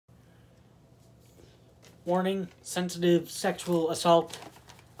warning, sensitive sexual assault,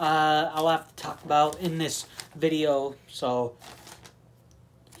 I'll have to talk about in this video, so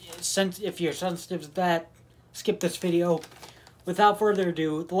if you're sensitive to that, skip this video. Without further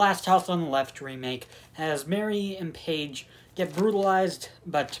ado, The Last House on the Left remake has Mary and Paige get brutalized,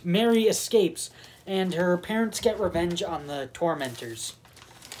 but Mary escapes, and her parents get revenge on the tormentors.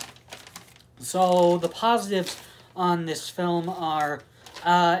 So, the positives on this film are,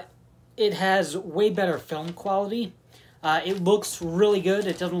 it has way better film quality. It looks really good.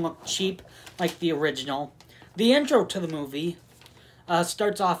 It doesn't look cheap like the original. The intro to the movie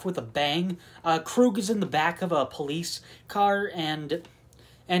starts off with a bang. Krug is in the back of a police car, and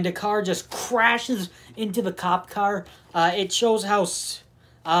a car just crashes into the cop car. It shows how,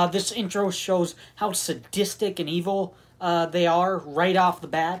 this intro shows how sadistic and evil they are right off the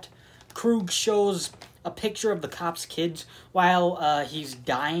bat. Krug shows a picture of the cop's kids while he's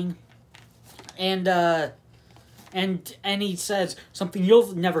dying, and he says something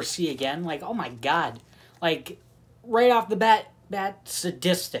you'll never see again. Like, oh my god, like right off the bat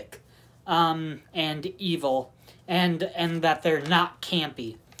sadistic, and evil, and that they're not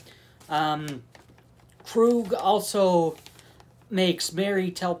campy. Krug also makes Mary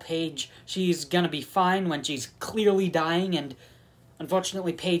tell Paige she's gonna be fine when she's clearly dying, and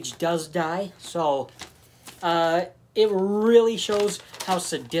unfortunately Paige does die, so it really shows how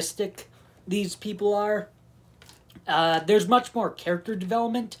sadistic these people are. There's much more character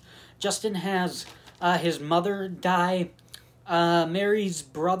development. Justin has his mother die, Mary's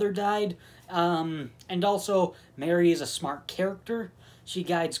brother died, and also Mary is a smart character. She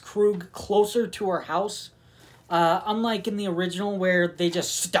guides Krug closer to her house. Unlike in the original where they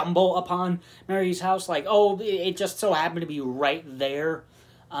just stumble upon Mary's house, like, oh, it just so happened to be right there.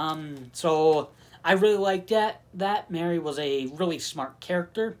 So I really liked that. Mary was a really smart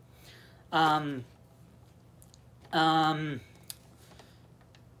character.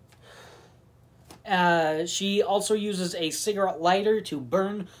 She also uses a cigarette lighter to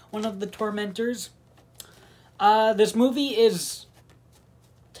burn one of the tormentors. This movie is,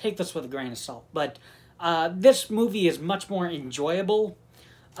 take this with a grain of salt, but this movie is much more enjoyable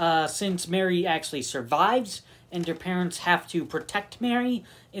since Mary actually survives and her parents have to protect Mary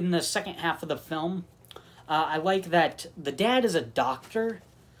in the second half of the film. I like that the dad is a doctor.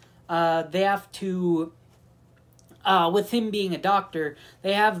 They have to, with him being a doctor,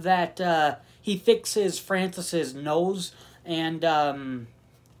 they have that he fixes Francis's nose, and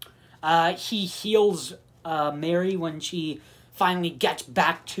he heals Mary when she finally gets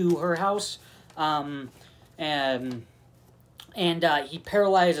back to her house. And he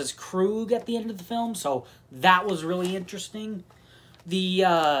paralyzes Krug at the end of the film, so that was really interesting.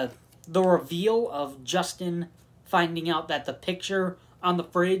 The reveal of Justin finding out that the picture on the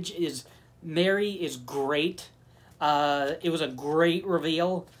fridge is Mary is great. It was a great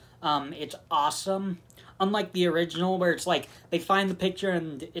reveal. It's awesome. Unlike the original, where it's like, they find the picture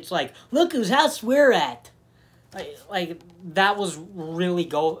and it's like, look whose house we're at. Like that was really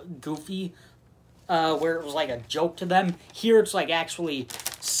goofy, where it was like a joke to them. Here it's like actually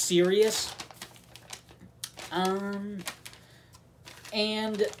serious. And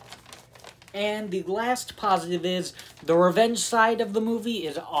the last positive is the revenge side of the movie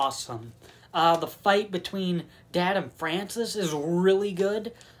is awesome. The fight between Dad and Francis is really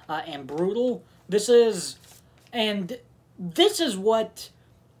good and brutal. This is what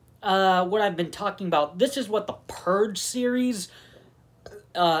I've been talking about. This is what the Purge series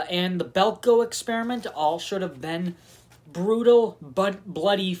and the Belko experiment all should have been. Brutal but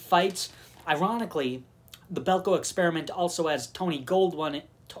bloody fights. Ironically, the Belko experiment also has Tony Goldwyn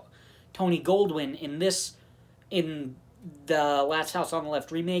in the Last House on the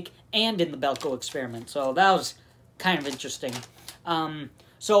Left remake and in the Belko experiment. So that was kind of interesting.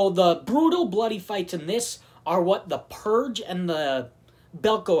 So the brutal bloody fights in this are what the Purge and the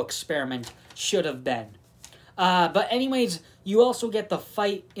Belko experiment should have been. But anyways, you also get the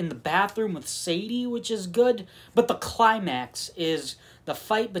fight in the bathroom with Sadie, which is good. But the climax is the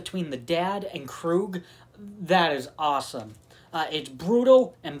fight between the dad and Krug. That is awesome. It's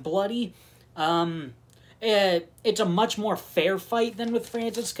brutal and bloody. It's a much more fair fight than with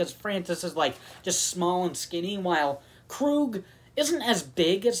Francis, because Francis is like just small and skinny, while Krug isn't as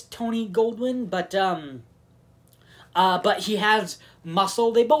big as Tony Goldwyn, but he has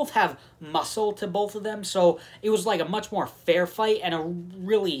muscle. They both have muscle to both of them, so it was like a much more fair fight and a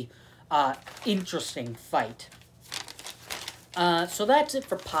really interesting fight. So that's it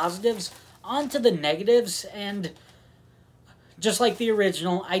for positives. On to the negatives, and just like the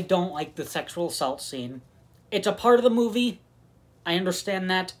original, I don't like the sexual assault scene. It's a part of the movie, I understand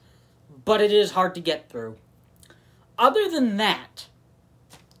that, but it is hard to get through. Other than that,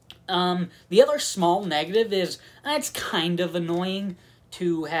 the other small negative is it's kind of annoying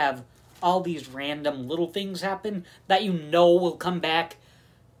to have all these random little things happen that you know will come back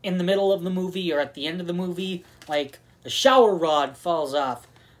in the middle of the movie or at the end of the movie. Like, the shower rod falls off.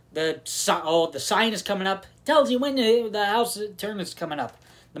 The sign is coming up. Tells you when the house turn is coming up.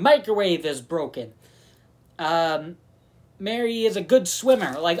 The microwave is broken. Mary is a good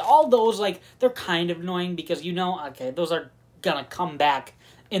swimmer. Like, all those, like, they're kind of annoying because you know, okay, those are gonna come back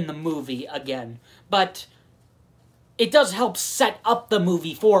in the movie again. But it does help set up the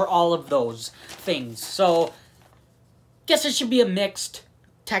movie for all of those things. So, guess it should be a mixed,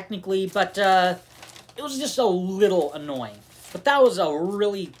 technically, but it was just a little annoying. But that was a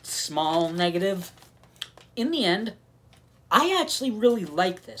really small negative. In the end, I actually really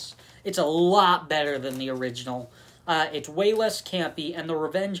like this. It's a lot better than the original. It's way less campy, and the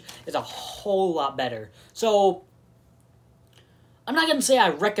revenge is a whole lot better. So, I'm not going to say I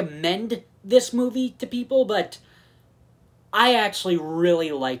recommend this movie to people, but I actually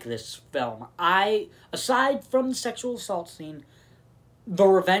really like this film. Aside from the sexual assault scene, the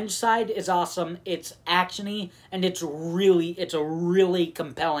revenge side is awesome. It's actiony, and it's a really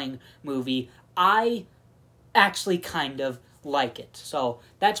compelling movie. I actually kind of like it. So,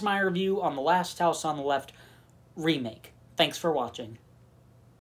 that's my review on The Last House on the Left remake. Thanks for watching.